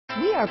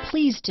We are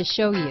pleased to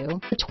show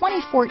you the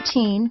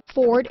 2014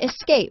 Ford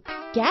Escape.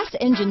 Gas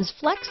engines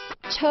flex,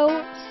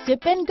 tow,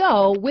 sip and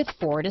go with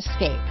Ford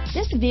Escape.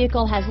 This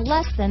vehicle has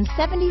less than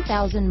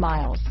 70,000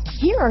 miles.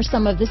 Here are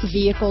some of this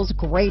vehicle's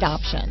great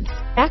options: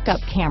 backup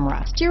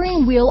camera,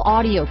 steering wheel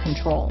audio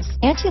controls,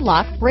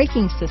 anti-lock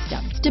braking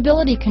system,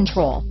 stability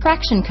control,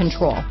 traction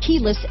control,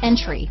 keyless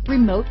entry,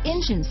 remote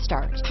engine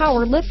start,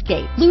 power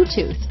liftgate,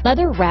 Bluetooth,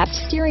 leather-wrapped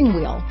steering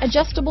wheel,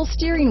 adjustable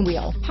steering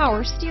wheel,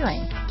 power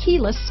steering,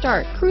 keyless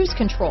start, cruise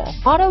control,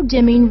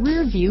 auto-dimming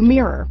rear view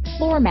mirror,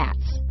 floor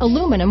mats,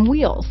 aluminum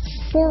wheels,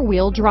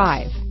 four-wheel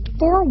drive,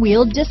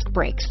 four-wheel disc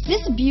brakes.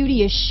 This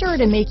beauty is sure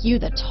to make you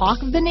the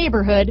talk of the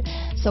neighborhood,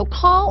 so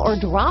call or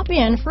drop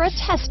in for a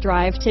test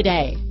drive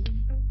today.